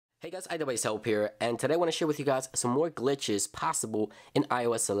Hey guys, iOS Help here, and today I want to share with you guys some more glitches possible in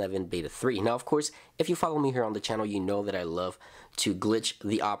iOS 11 Beta 3. Now, of course, if you follow me here on the channel, you know that I love to glitch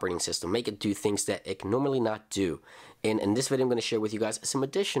the operating system, make it do things that it can normally not do. And in this video, I'm going to share with you guys some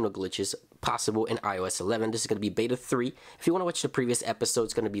additional glitches possible in iOS 11. This is going to be Beta 3. If you want to watch the previous episode,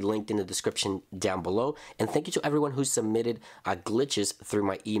 it's going to be linked in the description down below. And thank you to everyone who submitted glitches through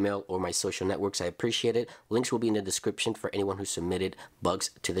my email or my social networks. I appreciate it. Links will be in the description for anyone who submitted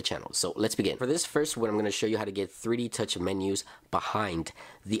bugs to the channel. So let's begin. For this first one, I'm going to show you how to get 3D touch menus behind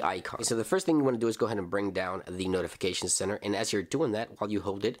the icon. Okay, so the first thing you want to do is go ahead and bring down the notification center. And as you're doing that, while you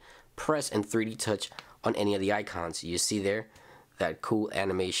hold it, press and 3D touch on any of the icons. You see there that cool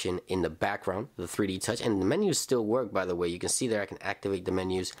animation in the background, the 3D touch, and the menus still work, by the way. You can see there I can activate the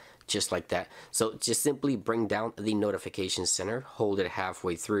menus just like that. So just simply bring down the notification center, hold it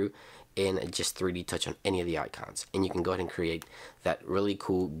halfway through, and just 3D touch on any of the icons, and you can go ahead and create that really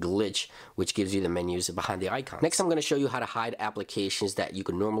cool glitch which gives you the menus behind the icons. Next, I'm going to show you how to hide applications that you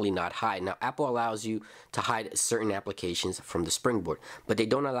could normally not hide. Now, Apple allows you to hide certain applications from the springboard, but they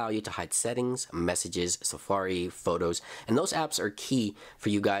don't allow you to hide settings, messages, Safari, photos, and those apps are key for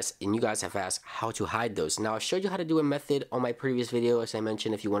you guys, and you guys have asked how to hide those. Now, I showed you how to do a method on my previous video, as I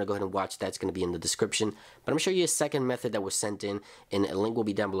mentioned. If you want to go ahead and watch that, it's going to be in the description, but I'm going to show you a second method that was sent in, and a link will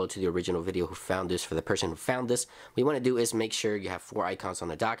be down below to the original video who found this. For the person who found this, what you want to do is make sure you have 4 icons on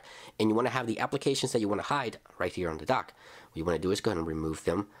the dock, and you want to have the applications that you want to hide right here on the dock. What you want to do is go ahead and remove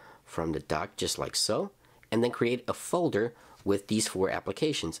them from the dock just like so, and then create a folder with these 4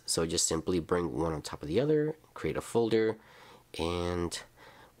 applications. So just simply bring one on top of the other, create a folder, and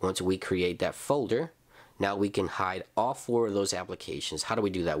once we create that folder, now we can hide all 4 of those applications. How do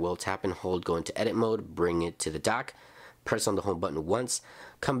we do that? We'll tap and hold, go into edit mode, bring it to the dock, press on the home button once,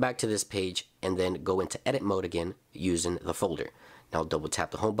 come back to this page, and then go into edit mode again using the folder. Now double tap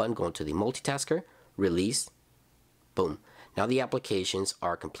the home button, go into the multitasker, release, boom. Now the applications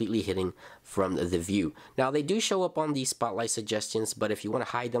are completely hidden from the view. Now they do show up on the spotlight suggestions, but if you want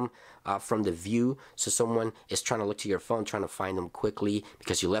to hide them from the view, so someone is trying to look to your phone, trying to find them quickly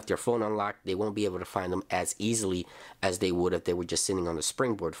because you left your phone unlocked, they won't be able to find them as easily as they would if they were just sitting on the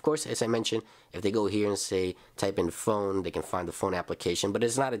springboard. Of course, as I mentioned, if they go here and say type in phone, they can find the phone application, but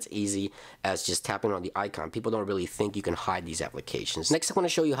it's not as easy as just tapping on the icon. People don't really think you can hide these applications. Next, I want to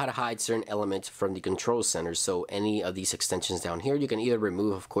show you how to hide certain elements from the control center. So any of these extensions down here, you can either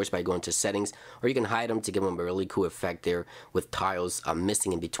remove, of course, by going to settings, or you can hide them to give them a really cool effect there with tiles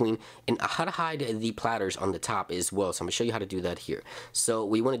missing in between. And how to hide the platters on the top as well. So I'm going to show you how to do that here. So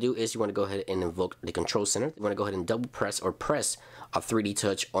what you want to do is you want to go ahead and invoke the control center. You want to go ahead and double press or press a 3D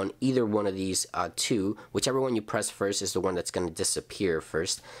touch on either one of these 2. Whichever one you press first is the one that's going to disappear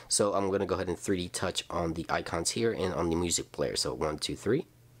first. So I'm going to go ahead and 3D touch on the icons here and on the music player. So 1, 2, 3.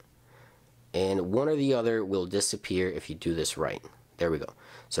 And one or the other will disappear if you do this right. There we go.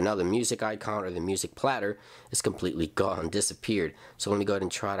 So now the music icon or the music platter is completely gone, disappeared. So let me go ahead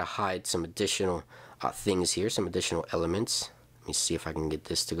and try to hide some additional things here, some additional elements. Let me see if I can get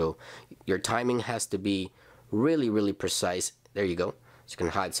this to go. Your timing has to be really, really precise. There you go. So you can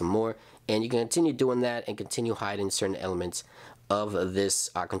hide some more, and you can continue doing that and continue hiding certain elements of this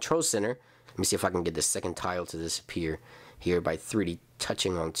control center. Let me see if I can get the second tile to disappear here by 3D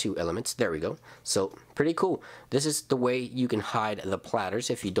touching on 2 elements. There we go. So pretty cool. This is the way you can hide the platters.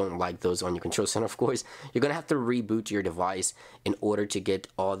 If you don't like those on your control center, of course, you're gonna have to reboot your device in order to get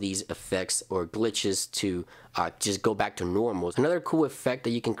all these effects or glitches to just go back to normal. Another cool effect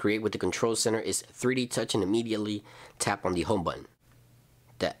that you can create with the control center is 3D touch and immediately tap on the home button.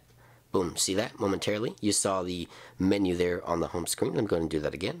 That. Boom. See that? Momentarily. You saw the menu there on the home screen. Let me go ahead and do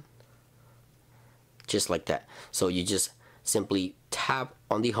that again. Just like that. So you just simply tap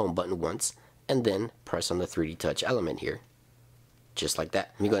on the home button once and then press on the 3D touch element here. Just like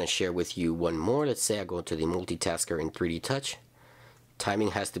that. I'm going to share with you one more. Let's say I go to the multitasker in 3D touch.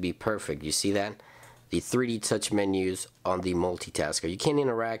 Timing has to be perfect. You see that? The 3D touch menus on the multitasker. You can't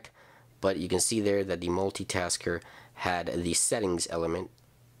interact, but you can see there that the multitasker had the settings element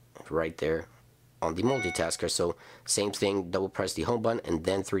right there on the multitasker. So same thing, double press the home button and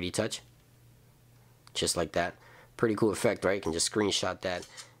then 3D touch. Just like that. Pretty cool effect, right? You can just screenshot that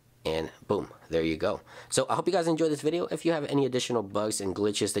and boom, there you go. So I hope you guys enjoyed this video. If you have any additional bugs and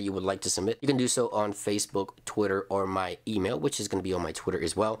glitches that you would like to submit, you can do so on Facebook, Twitter, or my email, which is going to be on my Twitter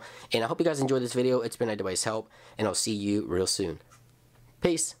as well. And I hope you guys enjoyed this video. It's been iOS Help, and I'll see you real soon.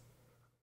 Peace.